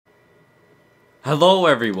Hello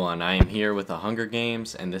everyone, I am here with the Hunger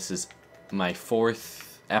Games, and this is my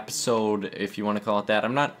fourth episode, if you want to call it that.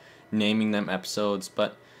 I'm not naming them episodes,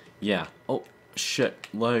 but yeah. Oh, shit.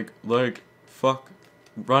 Leg, fuck,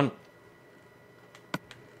 run.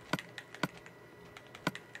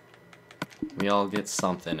 We all get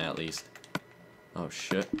something, at least. Oh,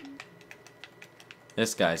 shit.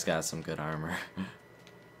 This guy's got some good armor.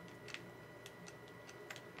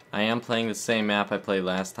 I am playing the same map I played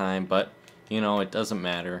last time, but you know, it doesn't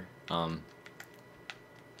matter.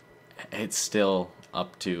 It's still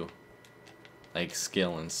up to like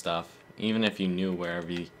skill and stuff. Even if you knew where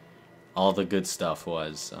all the good stuff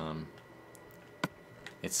was,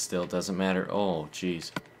 it still doesn't matter. Oh,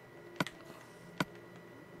 jeez.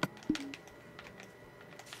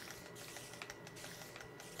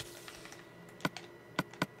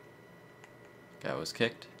 Guy was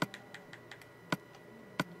kicked.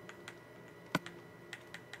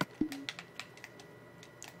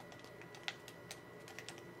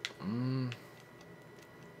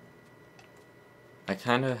 I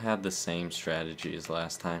kind of had the same strategy as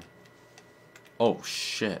last time. Oh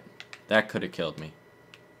shit, that could have killed me.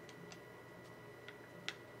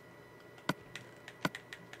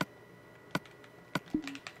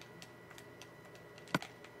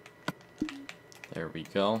 There we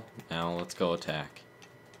go. Now let's go attack.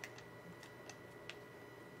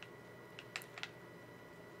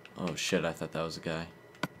 Oh shit, I thought that was a guy.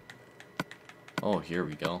 Oh, here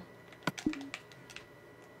we go.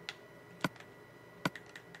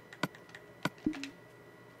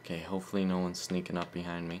 Okay, hopefully no one's sneaking up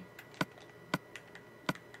behind me.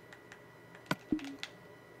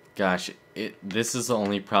 Gosh, this is the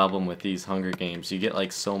only problem with these Hunger Games. You get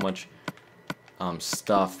like so much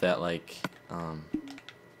stuff that like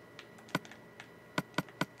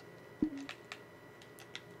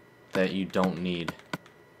that you don't need.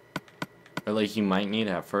 Or like you might need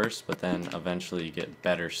at first, but then eventually you get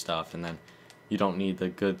better stuff, and then you don't need the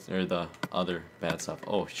good or the other bad stuff.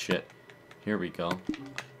 Oh shit. Here we go.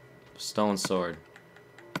 Stone sword.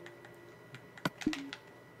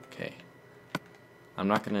 Okay. I'm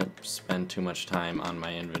not gonna spend too much time on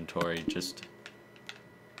my inventory, just...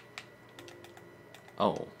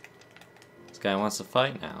 Oh. This guy wants to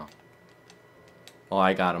fight now. Oh,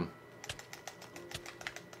 I got him.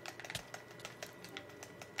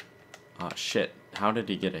 Oh shit, how did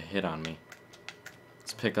he get a hit on me?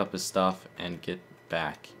 Let's pick up his stuff and get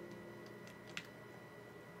back.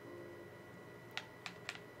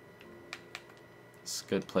 It's a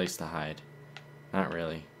good place to hide. Not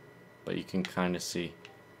really, but you can kind of see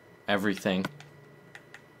everything.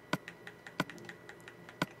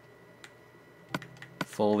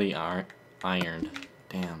 Fully ironed.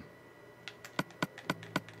 Damn.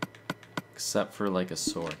 Except for like a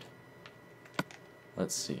sword.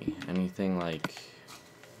 Let's see, anything like...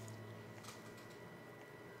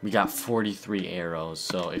 We got 43 arrows,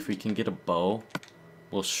 so if we can get a bow,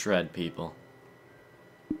 we'll shred people.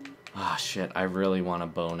 Ah, shit, I really want a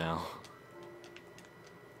bow now.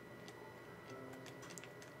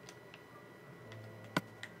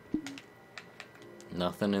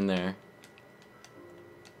 Nothing in there.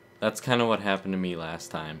 That's kind of what happened to me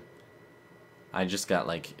last time. I just got,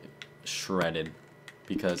 like, shredded.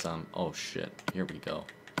 Because, oh shit, here we go.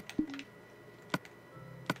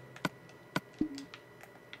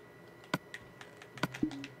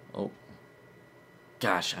 Oh.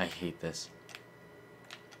 Gosh, I hate this.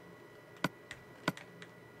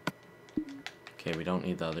 Okay, we don't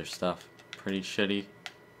need the other stuff. Pretty shitty.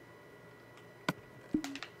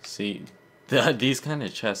 See, these kind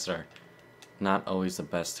of chests are not always the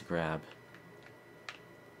best to grab.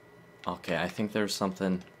 Okay, I think there's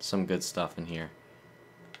some good stuff in here.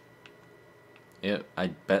 I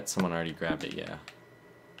bet someone already grabbed it, yeah.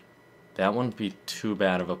 That wouldn't be too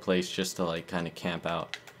bad of a place just to, like, kind of camp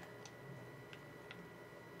out.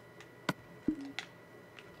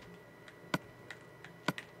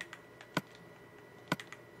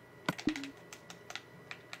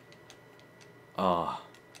 Oh.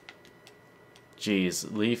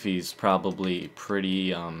 Jeez, Leafy's probably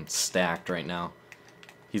pretty, stacked right now.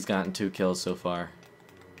 He's gotten 2 kills so far.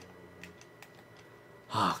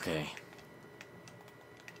 Okay.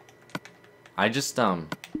 I just, Oh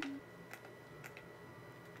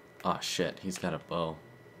shit, he's got a bow.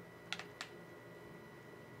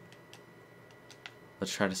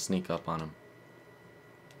 Let's try to sneak up on him.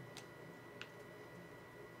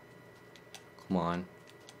 Come on.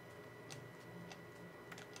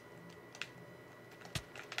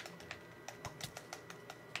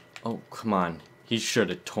 Oh, come on. He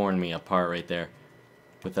should have torn me apart right there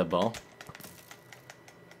with that bow.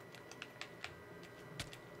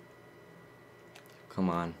 come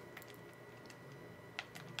on.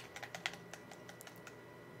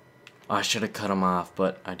 Oh, I should have cut him off,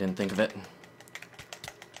 but I didn't think of it.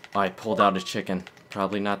 Oh, I pulled out a chicken.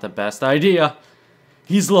 Probably not the best idea.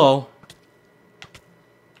 He's low.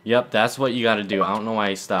 Yep, that's what you gotta do. I don't know why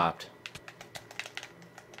he stopped.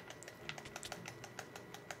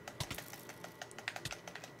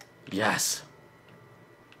 Yes.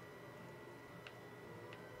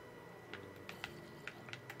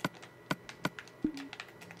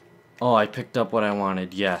 Oh, I picked up what I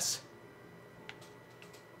wanted. Yes.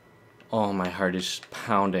 Oh, my heart is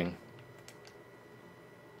pounding.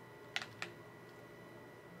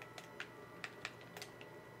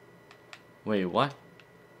 Wait, what?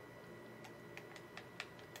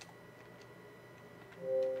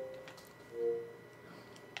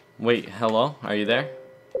 Wait, hello? Are you there?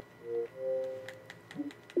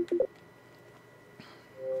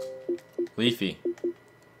 Leafy.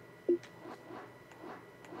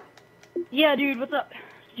 Yeah, dude, what's up?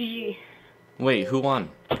 GG. Wait, who won?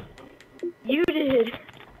 You did.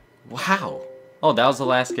 Wow. Oh, that was the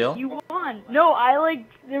last kill? You won. No,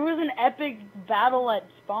 there was an epic battle at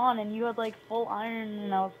spawn, and you had, full iron,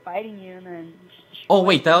 and I was fighting you, and then... Oh,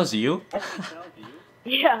 wait, that was you?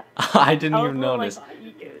 Yeah. I didn't even notice.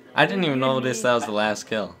 I didn't even notice that was the last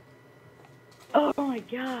kill. Oh my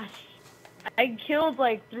gosh. I killed,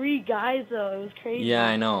 3 guys, though. It was crazy. Yeah,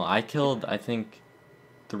 I know. I killed, I think,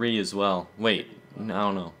 3 as well. Wait, I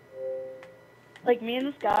don't know. Me and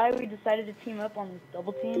this guy, we decided to team up on this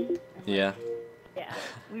double team. Yeah. Yeah,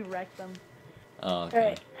 we wrecked them. Oh, okay.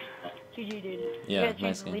 Alright. GG, dude. Yeah,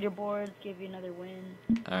 nice game. Leaderboards, give you another win.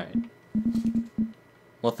 Alright.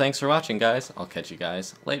 Well, thanks for watching, guys. I'll catch you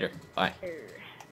guys later. Bye. Sure.